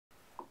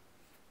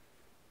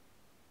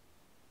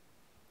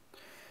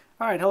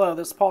All right, hello,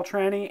 this is Paul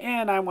Tranny,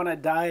 and I want to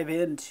dive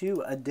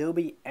into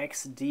Adobe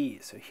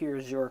XD. So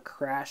here's your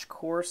crash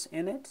course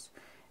in it,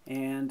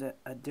 and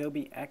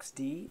Adobe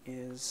XD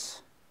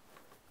is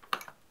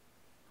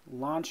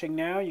launching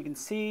now. You can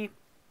see,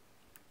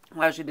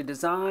 allows you to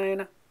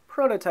design,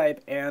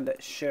 prototype, and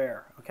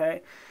share,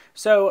 okay?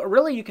 So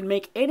really you can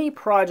make any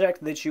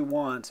project that you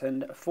want,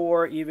 and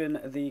for even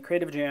the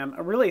Creative Jam,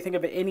 really think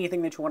of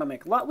anything that you want to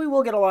make. We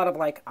will get a lot of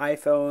like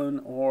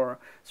iPhone or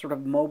sort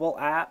of mobile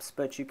apps,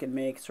 but you can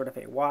make sort of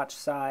a watch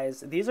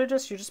size. These are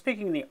just, you're just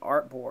picking the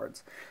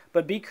artboards,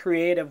 but be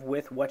creative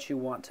with what you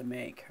want to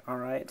make, all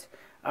right?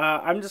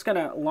 I'm just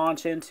gonna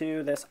launch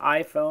into this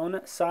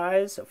iPhone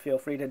size, so feel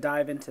free to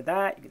dive into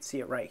that. You can see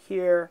it right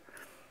here.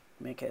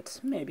 Make it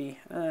maybe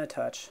a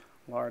touch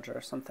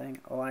larger, something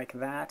like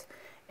that.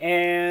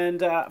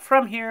 And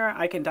from here,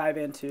 I can dive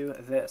into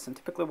this. And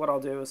typically what I'll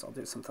do is I'll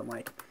do something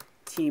like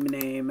team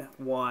name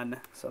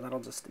 1. So that'll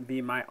just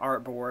be my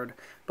artboard.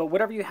 But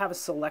whatever you have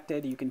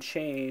selected, you can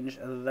change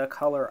the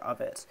color of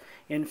it.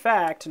 In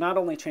fact, not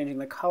only changing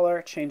the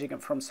color, changing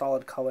it from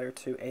solid color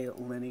to a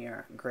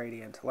linear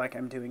gradient like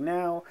I'm doing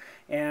now.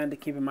 And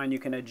keep in mind you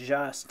can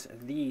adjust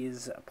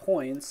these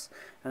points,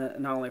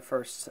 not only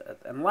first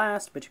and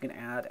last, but you can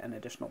add an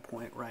additional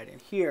point right in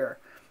here.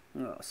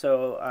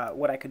 So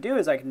what I could do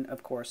is I can,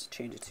 of course,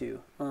 change it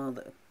to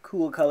the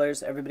cool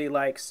colors everybody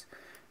likes,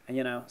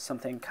 you know,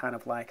 something kind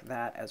of like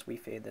that as we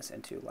fade this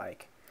into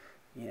like,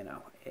 you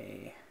know,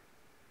 a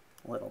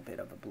little bit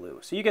of a blue.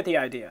 So you get the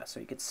idea. So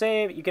you could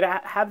save, you could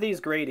have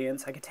these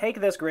gradients. I could take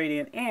this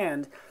gradient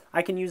and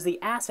I can use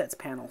the assets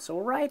panel. So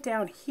right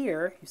down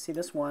here, you see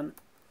this one,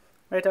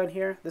 right down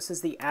here, this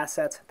is the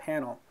assets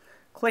panel.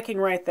 Clicking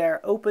right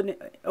there,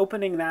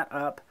 opening that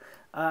up.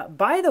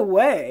 By the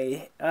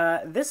way,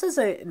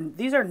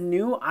 these are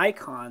new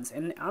icons,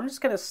 and I'm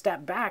just going to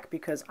step back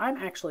because I'm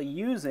actually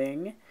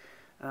using,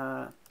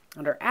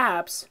 under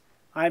apps,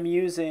 I'm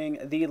using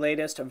the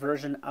latest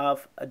version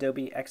of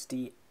Adobe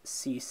XD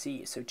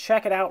CC. So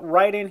check it out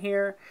right in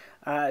here.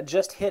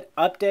 Just hit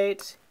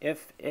update.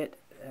 If it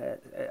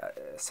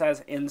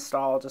says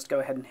install, just go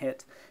ahead and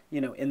hit, you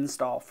know,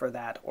 install for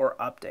that, or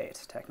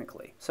update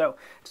technically. So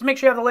just make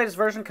sure you have the latest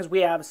version because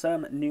we have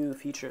some new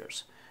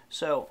features.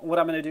 So what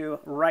I'm going to do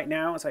right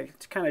now is I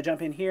kind of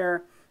jump in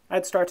here.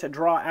 I'd start to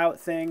draw out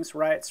things,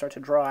 right? Start to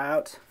draw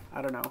out,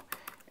 I don't know,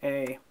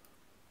 a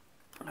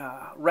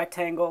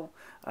rectangle.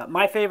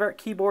 My favorite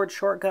keyboard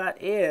shortcut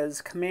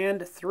is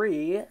Command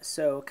 3.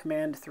 So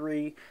Command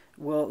 3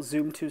 will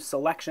zoom to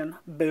selection.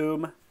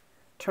 Boom.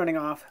 Turning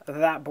off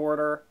that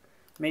border.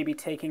 Maybe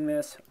taking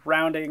this,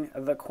 rounding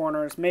the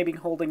corners, maybe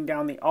holding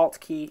down the Alt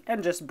key,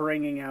 and just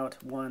bringing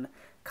out one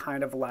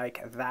kind of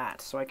like that.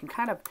 So I can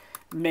kind of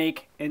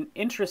make an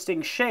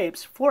interesting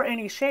shapes. For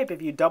any shape,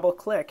 if you double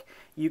click,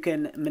 you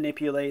can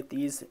manipulate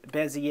these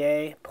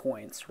Bezier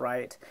points,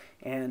 right,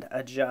 and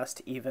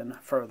adjust even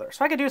further.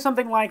 So I could do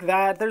something like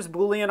that. There's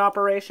Boolean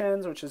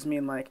operations, which is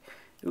mean like,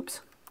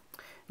 oops,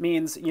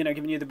 means, you know,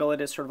 giving you the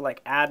ability to sort of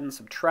like add and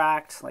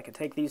subtract. Like I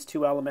take these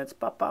two elements,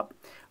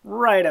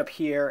 right up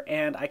here,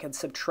 and I can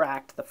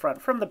subtract the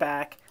front from the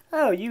back.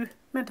 Oh, you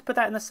meant to put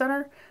that in the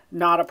center?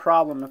 Not a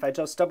problem. If I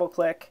just double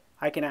click,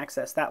 I can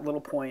access that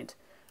little point,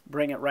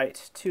 bring it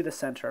right to the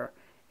center,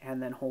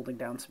 and then holding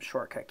down some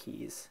shortcut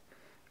keys,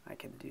 I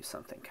can do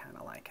something kind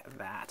of like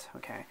that,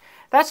 okay?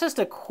 That's just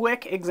a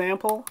quick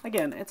example.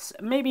 Again, it's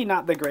maybe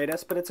not the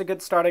greatest, but it's a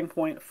good starting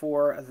point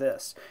for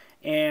this.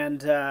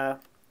 And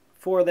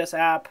for this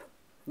app,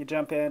 you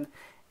jump in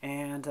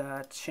and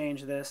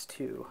change this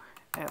to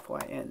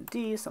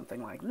FYND,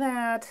 something like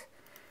that.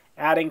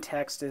 Adding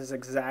text is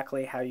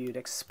exactly how you'd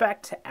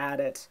expect to add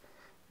it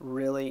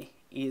really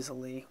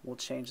easily. We'll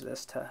change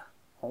this to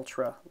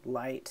ultra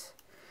light,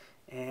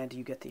 and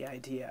you get the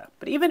idea.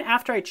 But even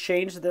after I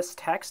change this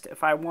text,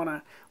 if I want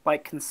to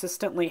like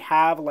consistently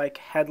have like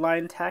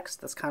headline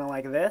text that's kind of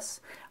like this,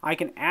 I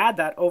can add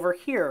that over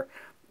here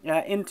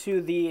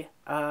into the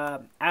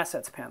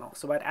assets panel.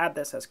 So I'd add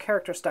this as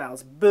character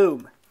styles,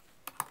 boom,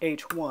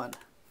 H1.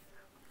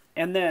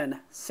 And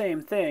then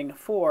same thing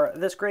for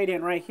this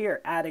gradient right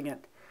here, adding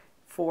it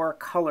for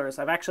colors.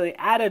 I've actually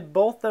added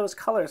both those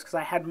colors because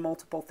I had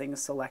multiple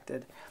things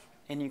selected,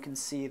 and you can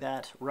see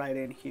that right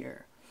in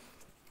here.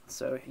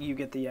 So you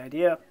get the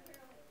idea.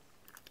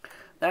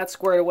 That's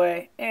squared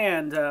away,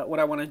 and what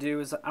I want to do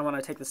is I want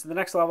to take this to the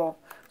next level.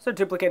 So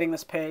duplicating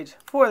this page.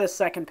 For this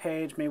second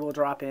page, maybe we'll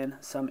drop in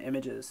some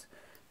images.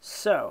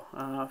 So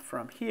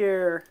from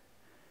here,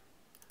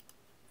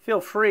 feel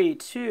free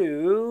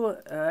to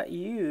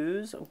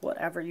use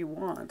whatever you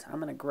want. I'm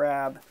going to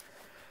grab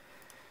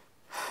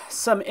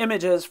some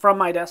images from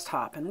my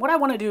desktop, and what I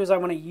want to do is I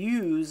want to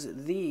use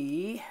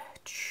the,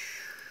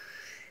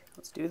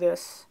 let's do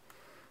this,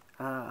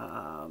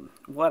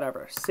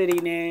 whatever,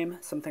 city name,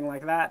 something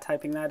like that,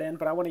 typing that in,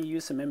 but I want to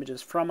use some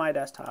images from my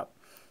desktop,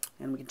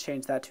 and we can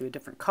change that to a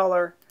different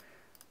color.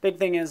 Big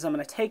thing is I'm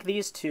going to take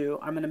these two,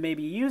 I'm going to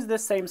maybe use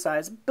this same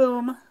size,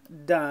 boom,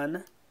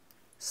 done,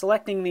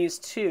 selecting these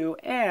two,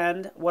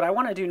 and what I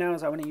want to do now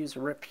is I want to use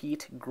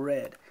repeat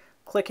grid.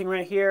 Clicking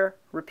right here,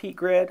 repeat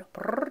grid,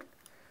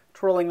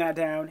 twirling that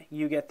down,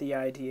 you get the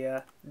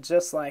idea,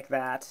 just like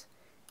that.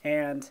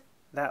 And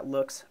that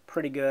looks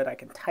pretty good. I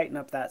can tighten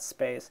up that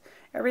space.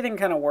 Everything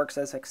kind of works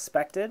as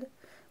expected.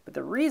 But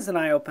the reason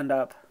I opened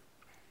up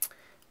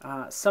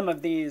some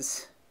of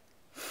these,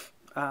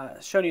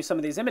 showing you some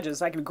of these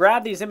images, I can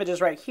grab these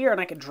images right here and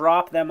I can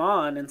drop them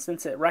on. And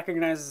since it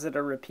recognizes it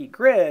a repeat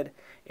grid,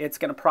 it's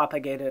going to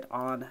propagate it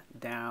on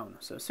down.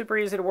 So super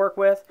easy to work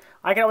with.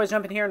 I can always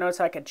jump in here. Notice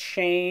I could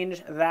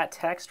change that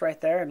text right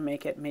there and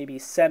make it maybe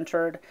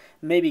centered,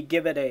 maybe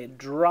give it a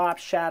drop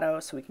shadow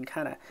so we can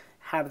kind of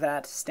have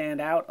that stand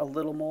out a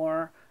little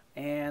more.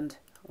 And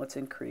let's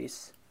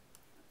increase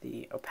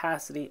the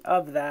opacity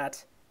of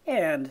that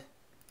and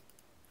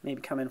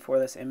maybe come in for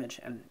this image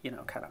and, you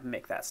know, kind of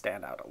make that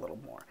stand out a little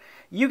more.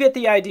 You get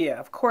the idea.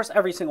 Of course,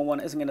 every single one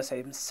isn't going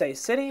to say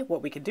city.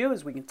 What we can do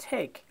is we can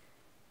take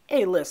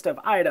a list of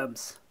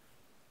items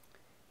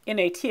in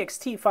a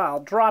TXT file,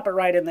 drop it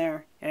right in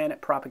there, and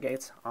it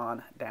propagates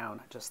on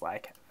down just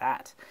like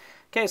that.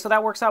 Okay, so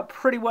that works out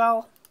pretty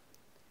well.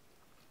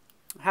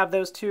 Have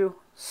those two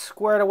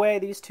squared away,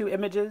 these two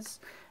images.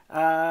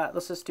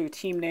 Let's just do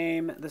team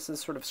name. This is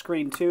sort of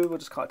screen 2. We'll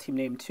just call it team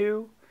name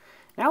 2.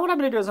 Now what I'm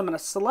going to do is I'm going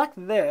to select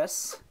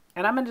this,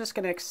 and I'm just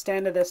going to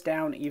extend this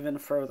down even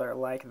further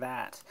like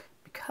that,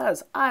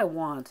 because I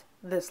want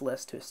this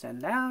list to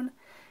extend down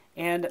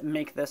and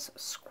make this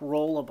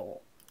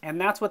scrollable. And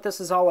that's what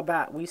this is all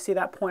about. We see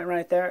that point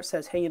right there. It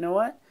says, hey, you know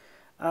what?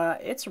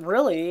 It's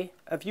really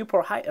a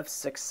viewport height of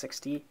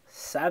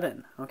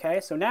 667.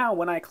 Okay, so now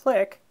when I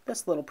click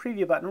this little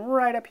preview button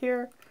right up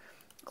here,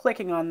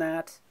 clicking on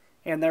that,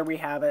 and there we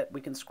have it.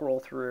 We can scroll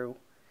through.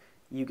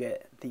 You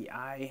get the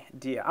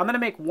idea. I'm going to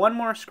make one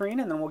more screen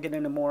and then we'll get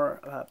into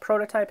more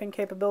prototyping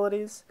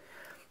capabilities.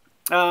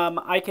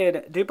 I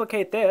could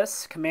duplicate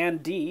this,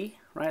 Command D,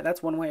 right?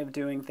 That's one way of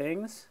doing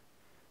things.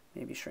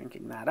 Maybe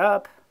shrinking that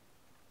up,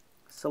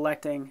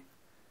 selecting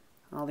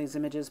all these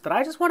images. But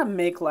I just want to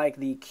make like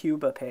the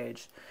Cuba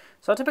page.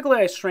 So typically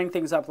I shrink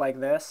things up like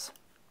this,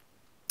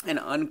 an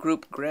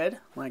ungroup grid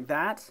like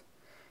that.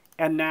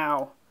 And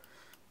now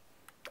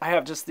I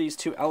have just these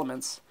two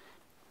elements.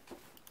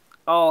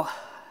 I'll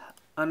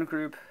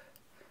ungroup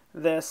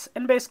this,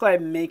 and basically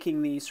I'm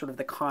making the sort of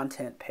the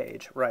content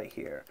page right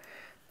here.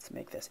 Let's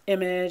make this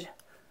image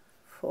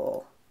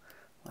full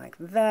like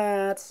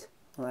that,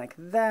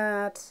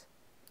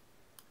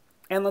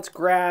 and let's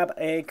grab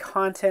a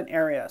content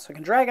area. So I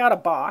can drag out a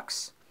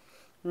box,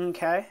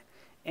 okay,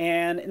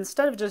 and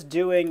instead of just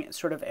doing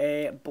sort of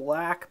a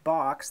black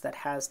box that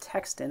has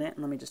text in it, and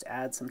let me just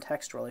add some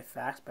text really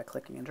fast by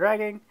clicking and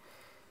dragging,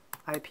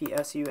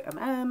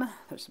 IPSUMM,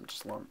 there's some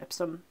just lorem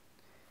ipsum.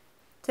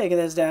 Taking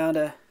this down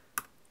to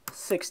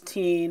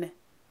 16,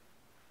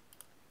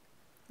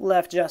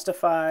 left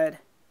justified,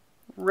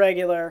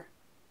 regular,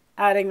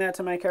 adding that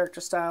to my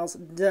character styles,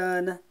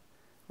 done,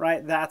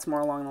 right? That's more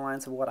along the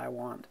lines of what I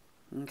want,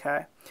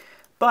 okay?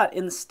 But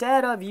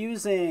instead of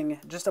using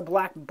just a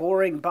black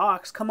boring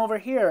box, come over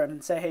here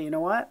and say, hey, you know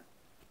what?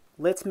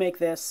 Let's make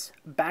this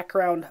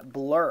background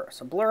blur.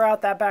 So blur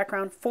out that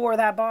background for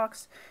that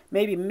box,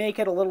 maybe make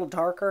it a little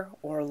darker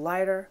or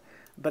lighter,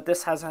 but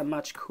this has a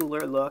much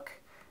cooler look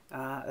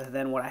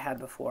than what I had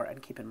before,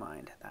 and keep in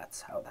mind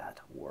that's how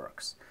that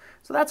works.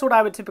 So that's what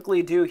I would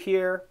typically do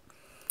here,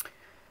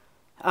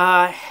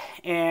 you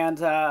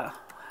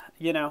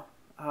know,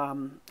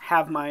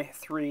 have my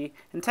 3,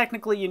 and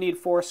technically you need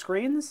 4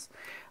 screens.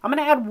 I'm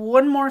going to add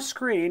one more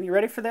screen. You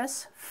ready for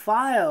this?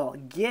 File,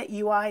 get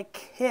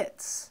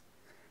UIKits.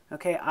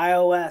 Okay,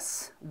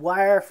 iOS,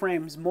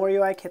 wireframes, more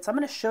UIKits. I'm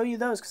going to show you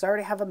those because I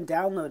already have them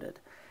downloaded.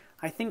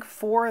 I think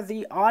for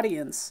the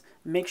audience,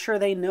 make sure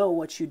they know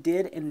what you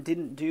did and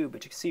didn't do.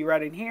 But you can see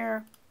right in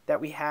here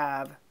that we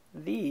have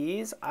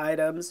these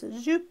items,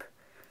 zoop,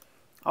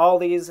 all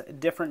these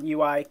different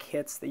UI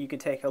kits that you can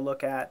take a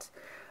look at.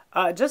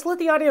 Just let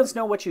the audience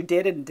know what you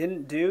did and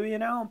didn't do, you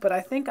know. But I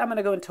think I'm going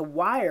to go into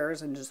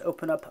wires and just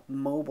open up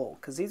mobile,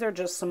 because these are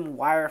just some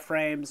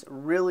wireframes,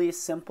 really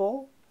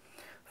simple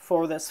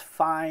for this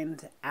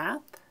Find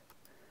app.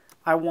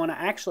 I want to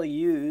actually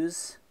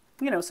use,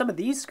 you know, some of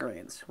these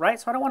screens, right?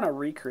 So I don't want to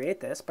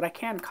recreate this, but I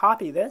can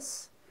copy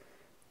this,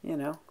 you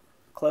know,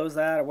 close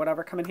that or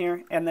whatever, come in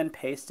here and then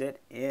paste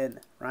it in,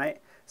 right?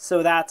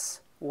 So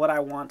that's what I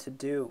want to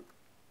do.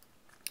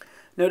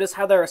 Notice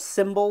how there are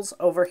symbols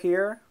over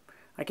here.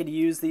 I could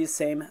use these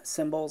same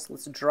symbols.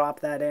 Let's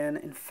drop that in.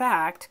 In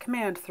fact,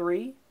 Command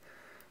 3,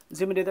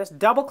 zoom into this,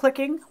 double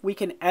clicking, we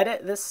can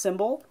edit this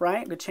symbol,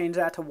 right? To change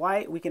that to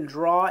white. We can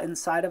draw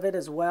inside of it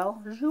as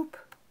well. Zoop.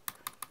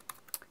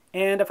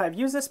 And if I've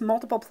used this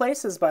multiple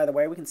places, by the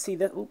way, we can see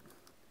that,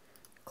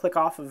 click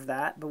off of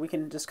that, but we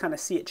can just kind of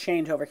see it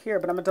change over here.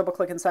 But I'm going to double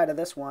click inside of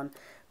this one.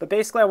 But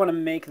basically I want to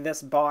make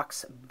this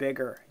box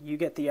bigger. You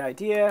get the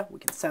idea. We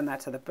can send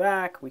that to the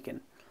back. We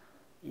can,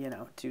 you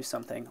know, do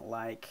something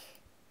like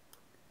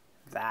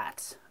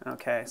that.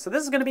 Okay, so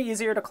this is going to be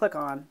easier to click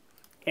on.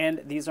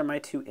 And these are my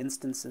 2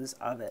 instances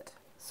of it.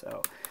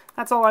 So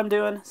that's all I'm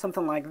doing,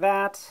 something like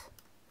that.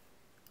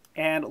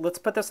 And let's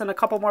put this in a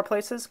couple more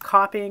places,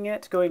 copying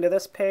it, going to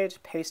this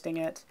page, pasting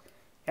it,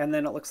 and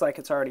then it looks like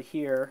it's already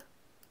here,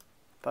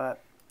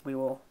 but we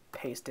will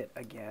paste it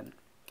again.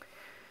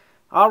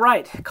 All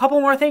right, a couple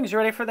more things. You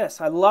ready for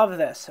this? I love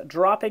this.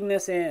 Dropping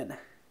this in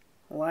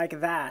like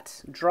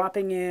that.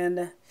 Dropping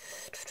in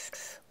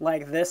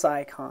like this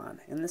icon.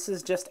 And this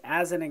is just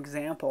as an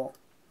example.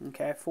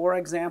 Okay, for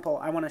example,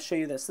 I want to show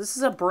you this. This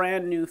is a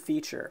brand new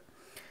feature.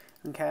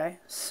 Okay,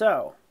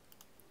 so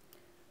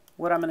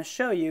what I'm going to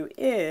show you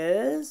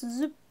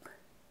is,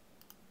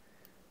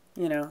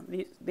 you know,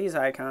 these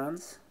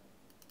icons.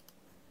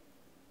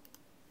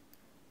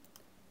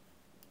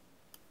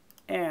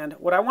 And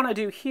what I want to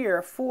do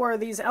here for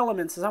these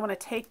elements is I want to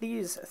take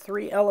these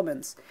 3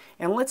 elements,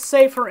 and let's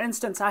say, for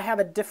instance, I have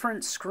a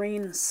different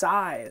screen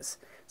size.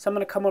 So I'm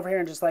going to come over here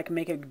and just like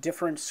make a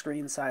different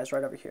screen size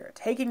right over here.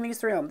 Taking these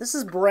 3 elements, this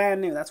is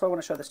brand new, that's why I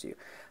want to show this to you.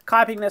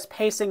 Copying this,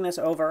 pasting this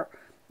over,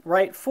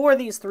 right, for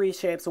these 3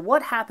 shapes.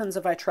 What happens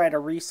if I try to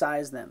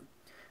resize them,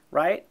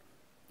 right?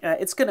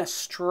 It's going to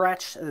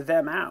stretch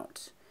them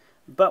out.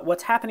 But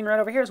what's happening right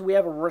over here is we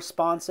have a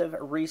responsive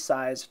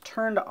resize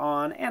turned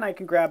on, and I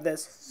can grab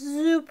this,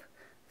 zoop,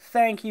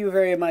 thank you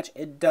very much.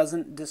 It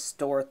doesn't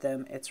distort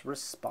them, it's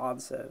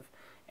responsive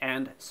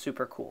and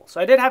super cool.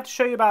 So I did have to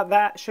show you about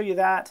that,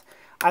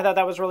 I thought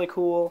that was really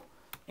cool,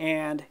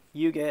 and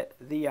you get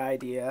the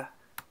idea.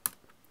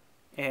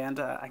 And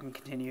I can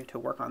continue to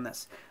work on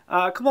this.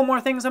 A couple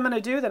more things I'm going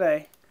to do that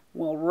I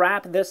will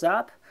wrap this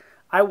up.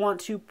 I want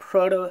to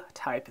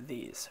prototype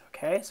these.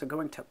 Okay, so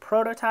going to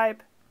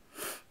prototype,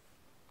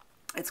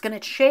 it's going to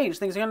change.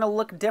 Things are going to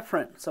look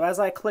different. So as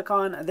I click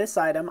on this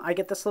item, I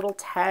get this little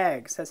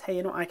tag. It says, hey,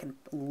 you know, I can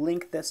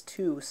link this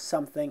to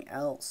something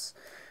else.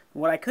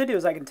 What I could do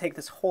is I can take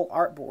this whole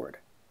artboard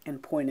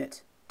and point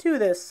it to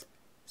this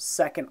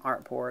second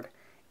artboard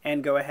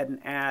and go ahead and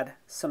add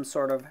some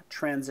sort of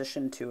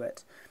transition to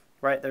it.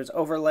 Right, there's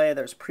overlay,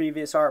 there's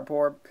previous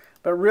artboard,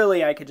 but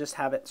really I could just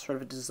have it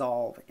sort of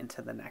dissolve into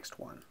the next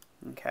one.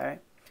 Okay,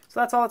 so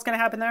that's all that's going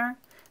to happen there.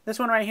 This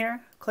one right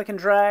here, click and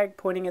drag,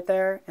 pointing it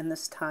there, and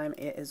this time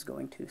it is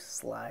going to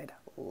slide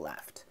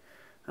left.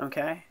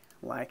 Okay,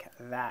 like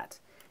that.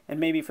 And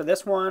maybe for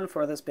this one,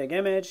 for this big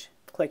image,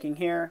 clicking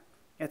here,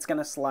 it's going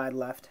to slide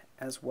left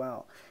as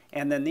well.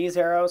 And then these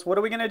arrows, what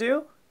are we going to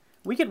do?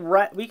 We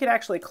could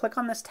actually click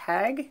on this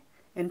tag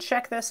and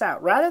check this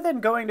out. Rather than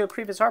going to a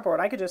previous artboard,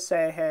 I could just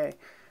say, hey,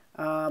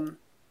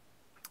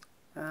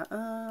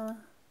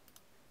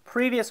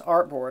 previous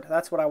artboard.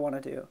 That's what I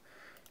want to do.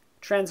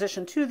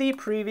 Transition to the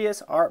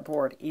previous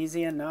artboard.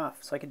 Easy enough.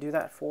 So I could do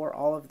that for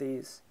all of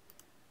these.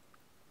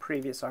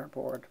 Previous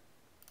artboard.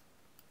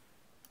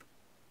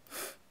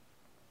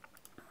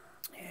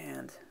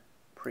 And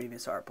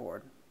previous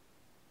artboard.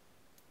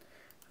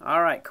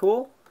 All right,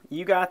 cool.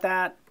 You got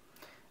that.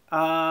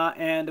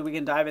 And we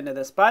can dive into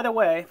this. By the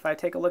way, if I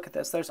take a look at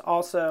this, there's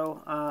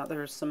also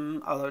there's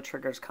some other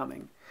triggers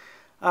coming.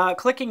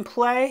 Clicking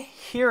play,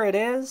 here it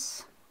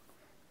is.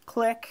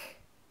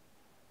 Click,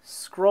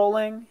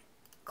 scrolling,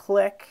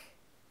 click,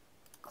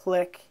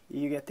 click.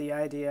 You get the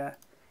idea.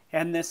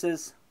 And this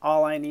is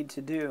all I need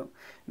to do.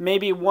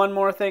 Maybe one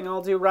more thing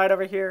I'll do right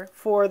over here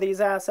for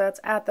these assets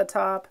at the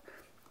top.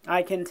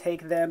 I can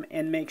take them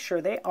and make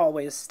sure they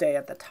always stay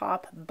at the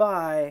top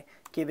by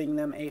giving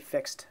them a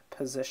fixed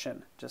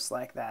position, just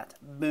like that.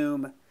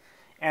 Boom.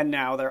 And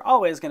now they're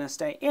always going to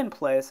stay in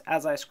place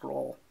as I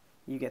scroll.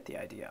 You get the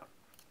idea.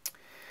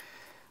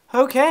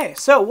 Okay,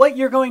 so what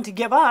you're going to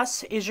give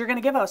us is you're going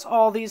to give us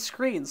all these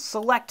screens.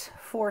 Select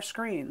 4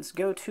 screens.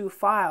 Go to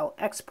File,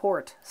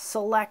 Export,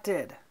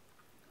 Selected,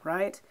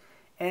 right?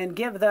 And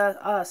give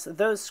us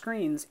those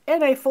screens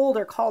in a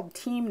folder called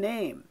Team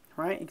Name,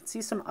 right? You can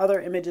see some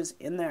other images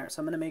in there,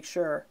 so I'm going to make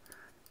sure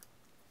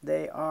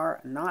they are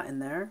not in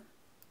there.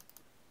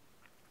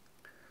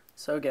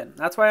 So again,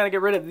 that's why I'm going to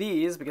get rid of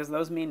these, because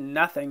those mean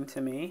nothing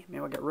to me.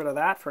 Maybe I'll get rid of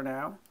that for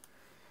now.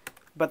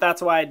 But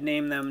that's why I'd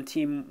name them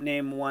Team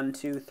Name 1,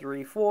 2,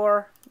 3,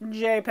 4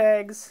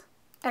 JPEGs,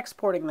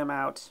 exporting them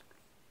out.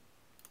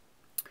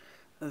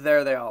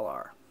 There they all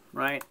are,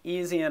 right?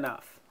 Easy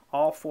enough.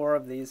 All 4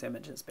 of these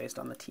images based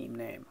on the team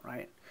name,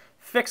 right?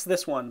 Fix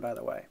this one, by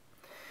the way.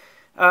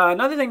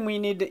 Another thing you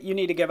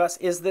need to give us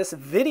is this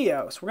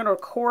video. So we're going to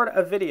record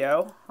a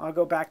video. I'll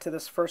go back to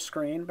this first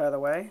screen, by the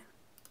way.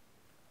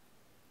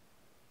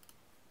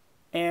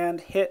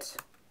 And hit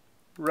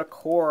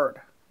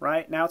record,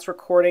 right? Now it's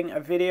recording a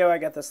video. I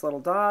get this little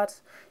dot.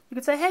 You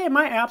could say, hey,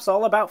 my app's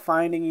all about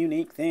finding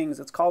unique things.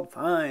 It's called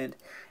Find.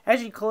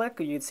 As you click,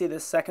 you can see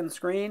this second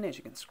screen. As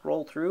you can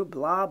scroll through,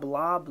 blah,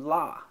 blah,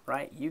 blah,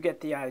 right? You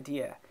get the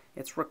idea.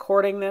 It's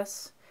recording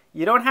this.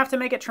 You don't have to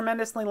make it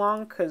tremendously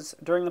long, because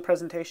during the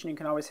presentation you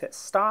can always hit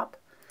stop.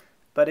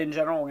 But in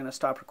general, we're going to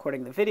stop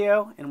recording the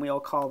video, and we'll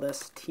call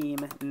this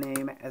team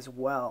name as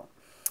well.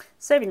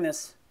 Saving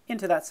this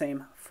into that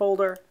same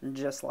folder,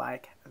 just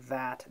like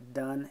that.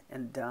 Done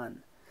and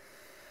done.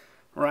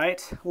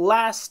 Right?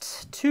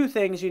 Last 2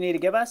 things you need to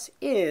give us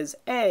is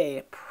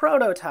a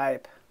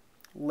prototype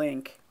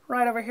link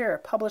right over here.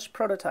 Publish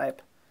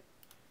prototype.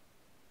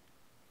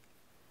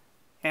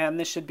 And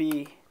this should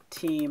be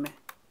team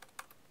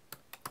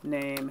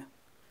name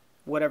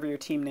whatever your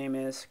team name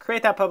is.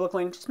 Create that public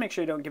link. Just make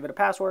sure you don't give it a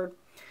password.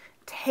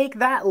 Take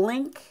that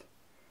link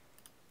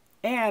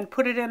and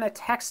put it in a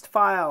text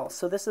file.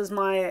 So this is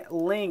my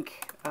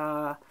link,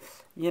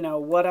 you know,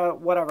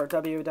 whatever,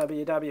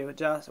 www,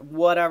 just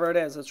whatever it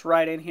is. It's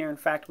right in here. In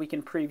fact, we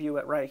can preview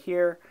it right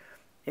here.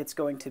 It's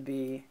going to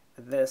be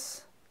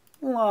this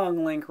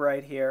long link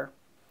right here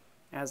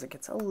as it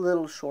gets a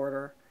little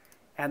shorter.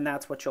 And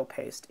that's what you'll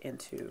paste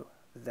into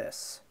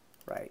this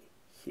right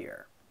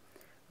here,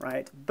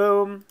 right?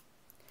 Boom.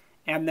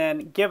 And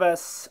then give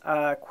us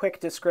a quick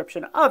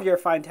description of your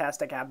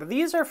fantastic app.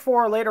 These are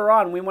for later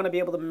on. We want to be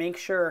able to make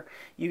sure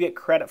you get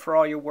credit for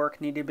all your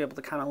work. Need to be able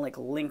to kind of like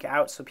link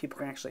out so people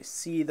can actually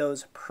see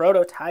those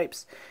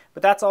prototypes.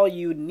 But that's all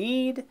you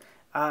need.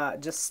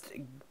 Just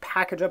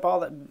package up all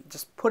that.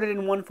 Just put it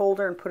in one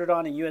folder and put it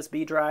on a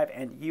USB drive,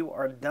 and you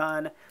are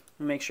done.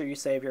 Make sure you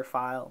save your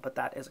file. But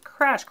that is a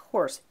crash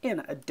course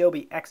in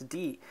Adobe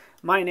XD.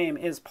 My name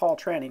is Paul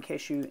Tran. In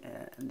case you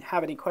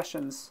have any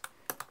questions,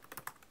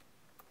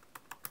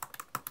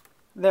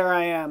 there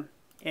I am,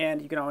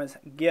 and you can always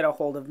get a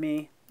hold of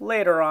me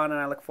later on, and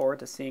I look forward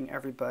to seeing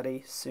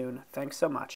everybody soon. Thanks so much.